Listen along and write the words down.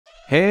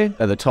Here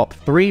are the top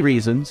 3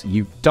 reasons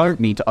you don't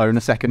need to own a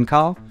second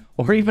car,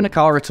 or even a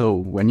car at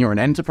all, when you're an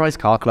Enterprise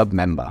Car Club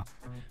member.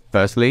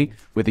 Firstly,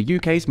 we're the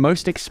UK's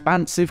most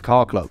expansive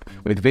car club,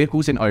 with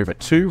vehicles in over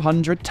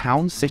 200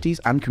 towns, cities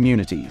and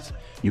communities.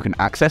 You can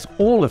access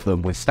all of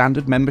them with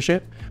standard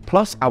membership,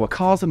 plus our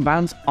cars and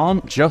vans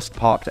aren't just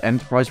parked at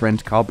Enterprise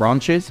Rent-A-Car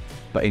branches,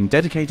 but in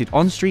dedicated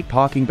on-street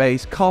parking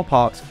bays, car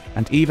parks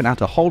and even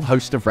at a whole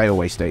host of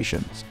railway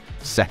stations.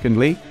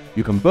 Secondly,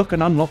 you can book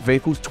and unlock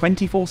vehicles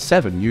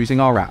 24/7 using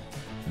our app.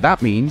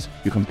 That means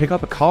you can pick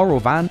up a car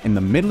or van in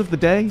the middle of the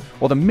day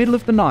or the middle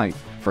of the night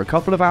for a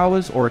couple of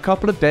hours or a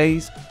couple of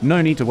days,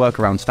 no need to work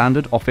around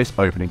standard office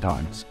opening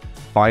times.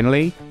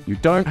 Finally, you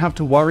don't have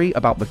to worry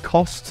about the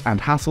costs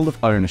and hassle of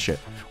ownership.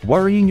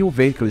 Worrying your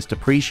vehicle is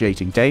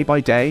depreciating day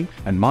by day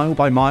and mile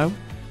by mile.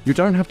 You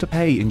don't have to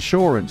pay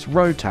insurance,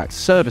 road tax,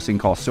 servicing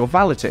costs or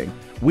valeting.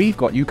 We've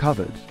got you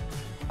covered.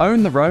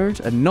 Own the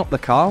road and not the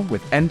car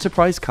with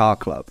Enterprise Car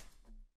Club.